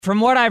from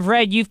what I've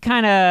read, you've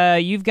got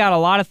a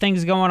lot of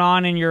things going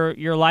on in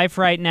your life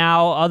right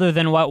now, other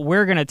than what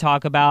we're going to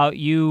talk about.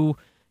 You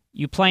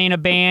play in a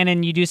band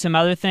and you do some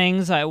other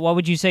things. What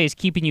would you say is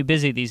keeping you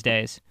busy these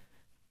days?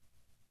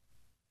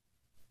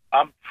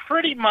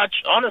 Pretty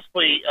much,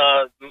 honestly,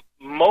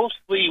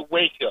 mostly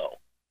Waco.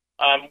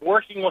 I'm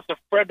working with a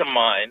friend of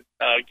mine.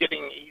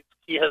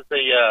 He has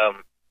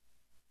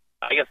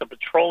a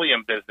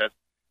petroleum business,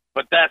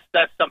 but that's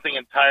something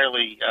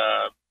entirely.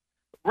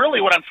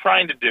 Really, what I'm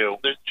trying to do.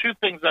 There's two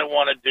things I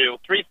want to do.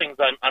 Three things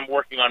I'm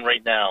working on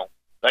right now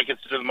that I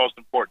consider the most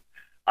important.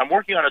 I'm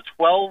working on a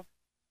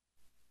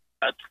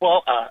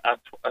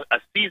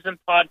season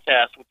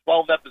podcast with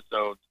 12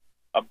 episodes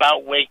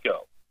about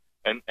Waco.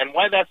 And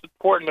why that's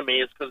important to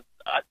me is because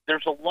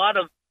there's a lot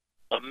of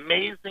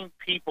amazing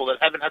people that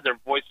haven't had their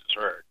voices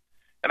heard.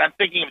 And I'm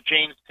thinking of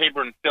James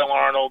Tabor and Phil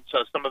Arnold,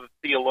 some of the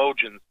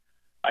theologians.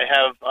 I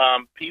have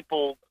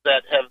people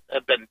that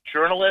have been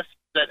journalists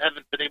that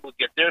haven't been able to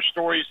get their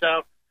stories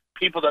out,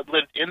 people that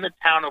lived in the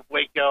town of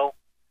Waco.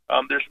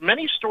 There's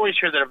many stories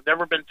here that have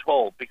never been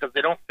told because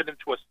they don't fit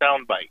into a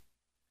soundbite.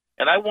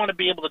 And I want to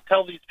be able to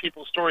tell these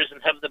people's stories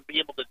and have them be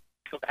able to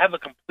have a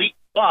complete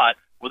thought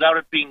without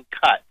it being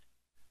cut.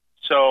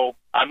 So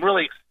I'm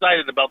really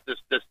excited about this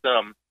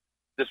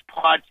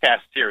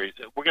podcast series.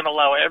 We're going to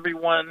allow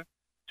everyone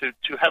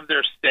to have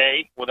their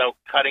say without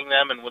cutting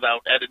them and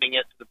without editing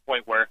it to the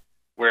point where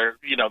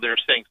they're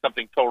saying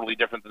something totally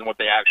different than what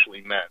they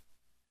actually meant.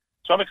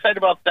 So I'm excited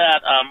about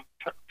that.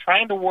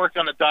 Trying to work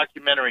on a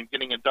documentary and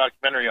getting a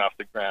documentary off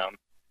the ground,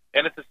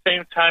 and at the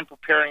same time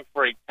preparing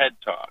for a TED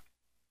Talk.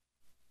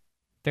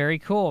 Very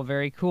cool,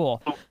 very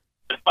cool.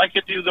 If I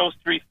could do those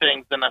three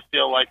things, then I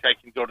feel like I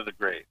can go to the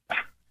grave.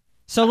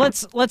 So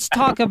let's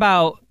talk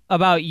about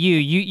you.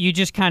 You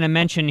just kind of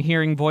mentioned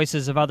hearing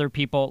voices of other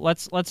people.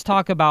 Let's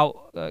talk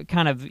about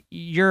kind of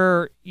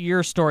your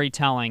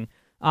storytelling.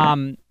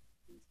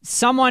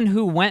 Someone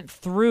who went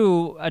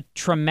through a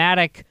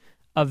traumatic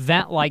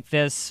event like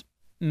this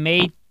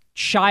may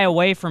shy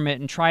away from it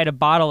and try to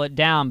bottle it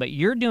down, but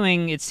you're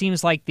doing, it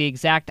seems like, the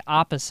exact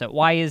opposite.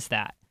 Why is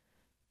that?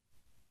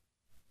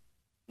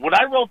 When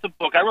I wrote the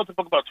book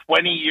about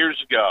 20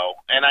 years ago,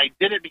 and I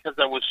did it because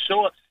I was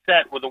so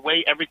upset with the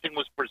way everything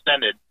was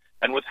presented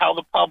and with how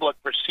the public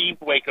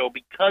perceived Waco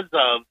because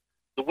of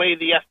the way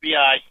the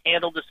FBI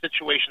handled the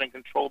situation and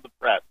controlled the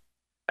press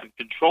and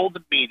controlled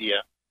the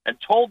media and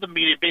told the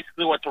media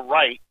basically what to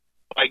write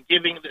by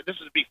giving. This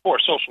is before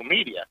social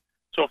media.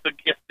 So if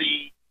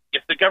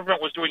the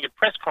government was doing a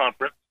press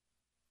conference,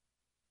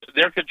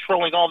 they're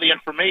controlling all the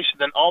information.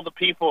 Then all the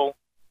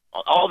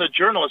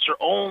journalists are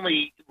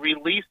only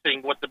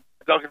releasing what the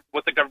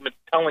government's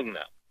telling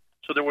them.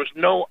 So there was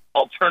no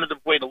alternative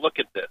way to look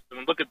at this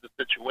and look at the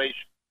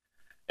situation.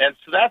 And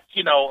so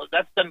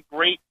that's done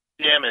great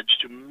damage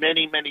to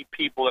many, many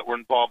people that were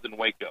involved in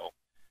Waco.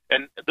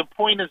 And the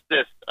point is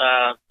this: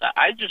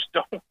 I just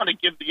don't want to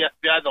give the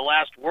FBI the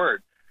last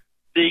word.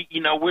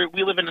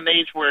 We live in an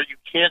age where you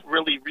can't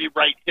really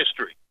rewrite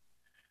history.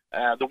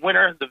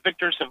 The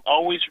victors have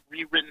always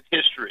rewritten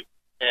history,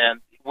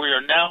 and we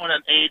are now in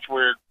an age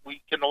where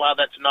we can allow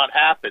that to not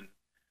happen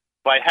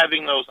by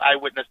having those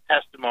eyewitness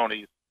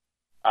testimonies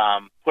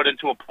put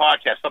into a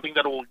podcast, something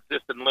that will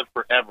exist and live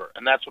forever.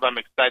 And that's what I'm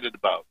excited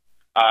about.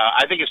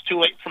 I think it's too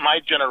late for my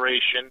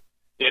generation.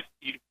 If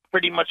you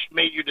pretty much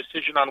made your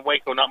decision on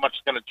Waco, not much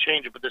is going to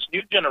change it. But this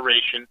new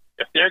generation,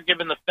 if they're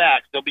given the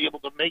facts, they'll be able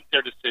to make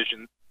their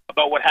decisions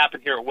about what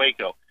happened here at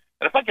Waco.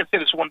 And if I can say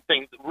this one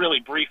thing really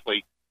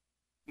briefly,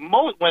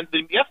 when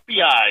the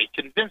FBI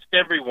convinced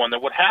everyone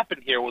that what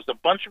happened here was a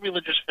bunch of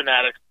religious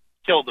fanatics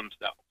killed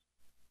themselves,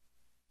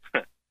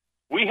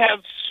 we have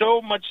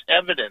so much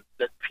evidence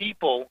that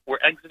people were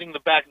exiting the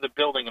back of the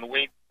building and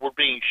were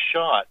being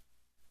shot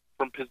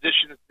from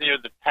positions near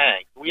the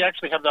tank. We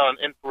actually have that on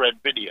infrared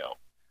video.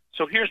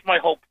 So here's my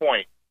whole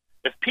point.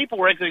 If people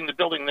were exiting the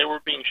building and they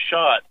were being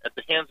shot at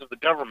the hands of the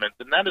government,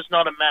 then that is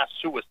not a mass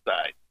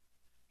suicide.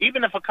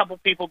 Even if a couple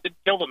people did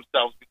kill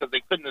themselves because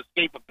they couldn't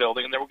escape a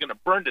building and they were going to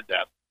burn to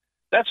death,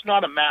 that's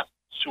not a mass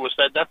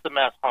suicide, that's a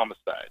mass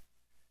homicide.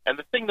 And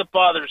the thing that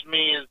bothers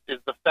me is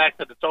the fact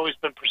that it's always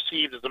been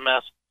perceived as a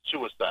mass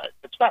suicide.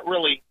 It's not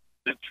really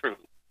the truth.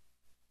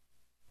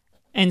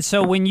 And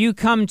so when you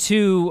come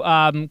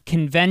to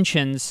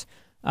conventions,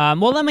 well,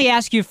 let me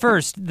ask you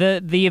first,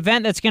 the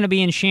event that's going to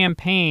be in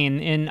Champaign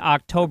in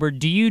October,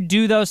 do you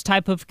do those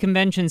type of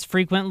conventions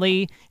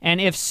frequently?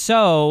 And if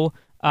so,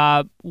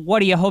 what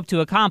do you hope to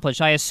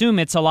accomplish? I assume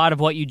it's a lot of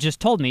what you just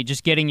told me,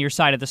 just getting your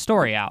side of the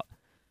story out.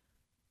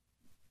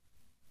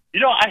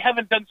 I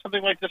haven't done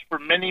something like this for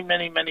many,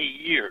 many, many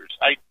years.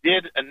 I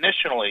did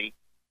initially,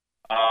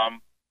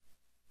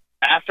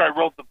 after I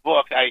wrote the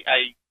book,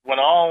 I went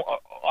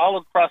all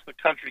across the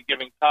country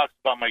giving talks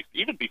about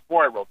even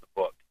before I wrote the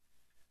book.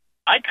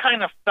 I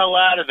kind of fell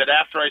out of it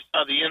after I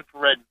saw the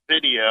infrared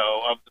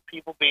video of the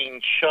people being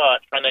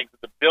shot trying to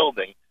exit the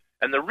building.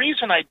 And the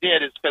reason I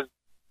did is because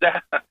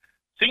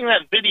seeing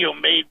that video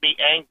made me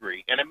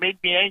angry, and it made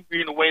me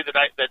angry in a way that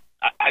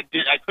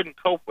I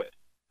couldn't cope with.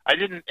 I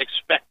didn't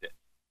expect it.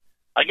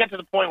 I get to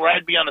the point where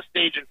I'd be on a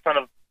stage in front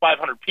of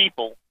 500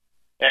 people,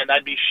 and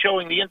I'd be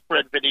showing the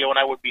infrared video, and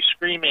I would be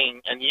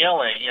screaming and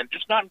yelling and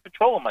just not in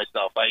control of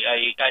myself.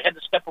 I had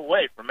to step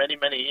away for many,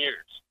 many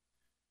years.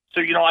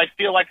 So, I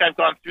feel like I've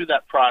gone through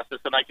that process,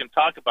 and I can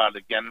talk about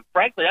it again.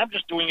 Frankly, I'm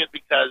just doing it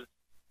because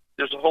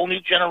there's a whole new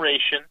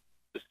generation.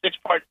 The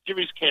 6-part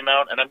series came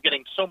out, and I'm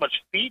getting so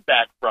much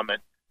feedback from it.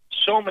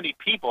 So many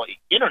people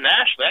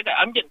internationally.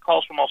 I'm getting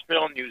calls from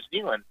Australia and New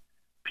Zealand,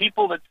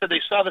 people that said they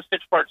saw the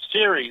 6-part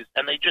series,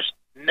 and they just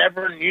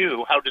never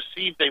knew how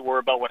deceived they were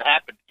about what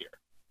happened here.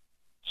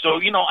 So,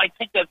 I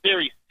take that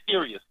very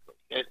seriously.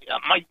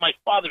 My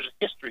father's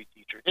a history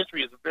teacher.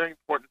 History is a very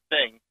important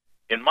thing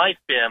in my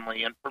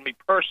family and for me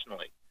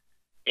personally.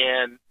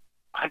 And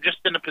I'm just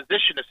in a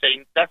position to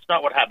say, that's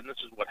not what happened.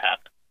 This is what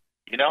happened,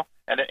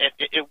 And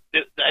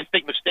I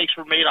think mistakes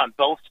were made on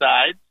both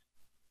sides.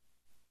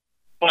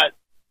 But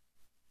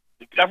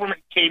the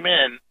government came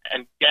in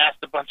and gassed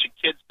a bunch of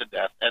kids to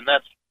death, and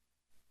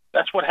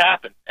that's what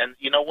happened. And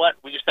you know what?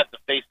 We just have to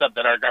face up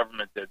that our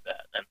government did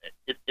that. And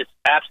it's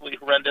absolutely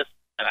horrendous,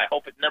 and I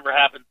hope it never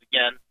happens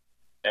again.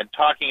 And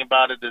talking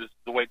about it is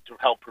the way to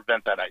help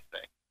prevent that, I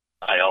think.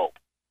 I hope.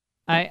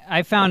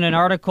 I found an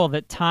article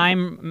that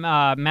Time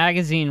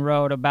magazine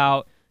wrote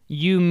about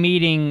you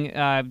meeting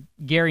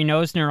Gary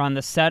Nosner on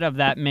the set of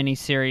that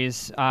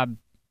miniseries.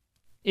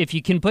 If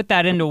you can put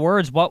that into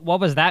words, what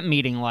was that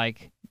meeting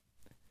like?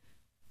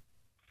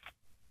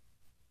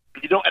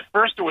 At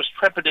first there was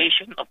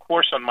trepidation, of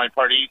course, on my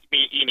part,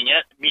 meeting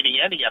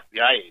any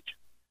FBI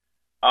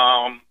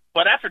agent.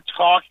 But after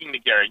talking to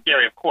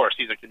Gary, of course,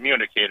 he's a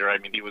communicator. I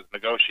mean, he was a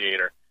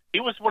negotiator. He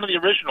was one of the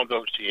original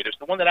negotiators,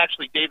 the one that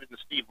actually David and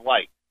Steve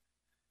liked.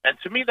 And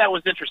to me, that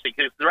was interesting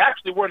because there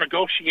actually were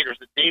negotiators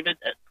that David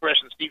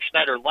Koresh and Steve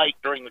Schneider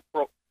liked during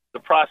the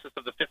process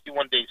of the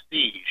 51-day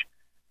siege.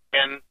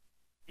 And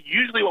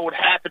usually what would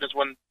happen is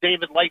when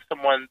David liked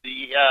someone,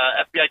 the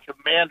FBI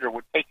commander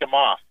would take him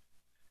off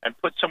and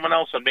put someone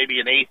else on, maybe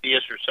an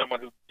atheist or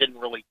someone who didn't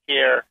really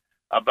care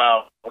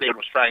about what David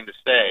was trying to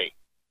say.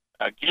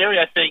 Gary,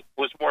 I think,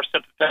 was more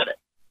sympathetic.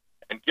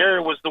 And Gary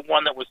was the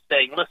one that was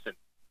saying, listen,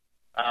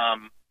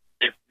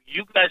 if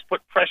you guys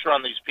put pressure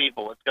on these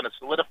people, it's going to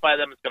solidify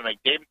them. It's going to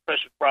make David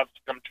Koresh's prophecy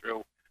come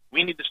true.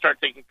 We need to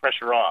start taking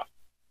pressure off.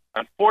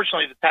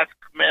 Unfortunately, the tactical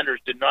commanders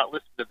did not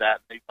listen to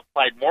that. They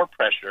applied more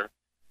pressure,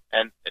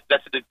 and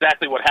that's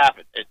exactly what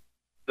happened.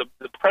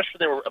 The pressure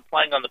they were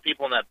applying on the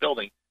people in that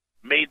building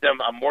made us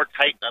a more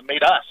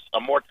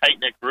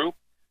tight-knit group.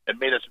 It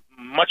made us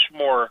much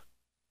more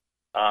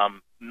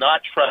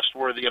not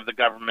trustworthy of the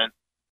government,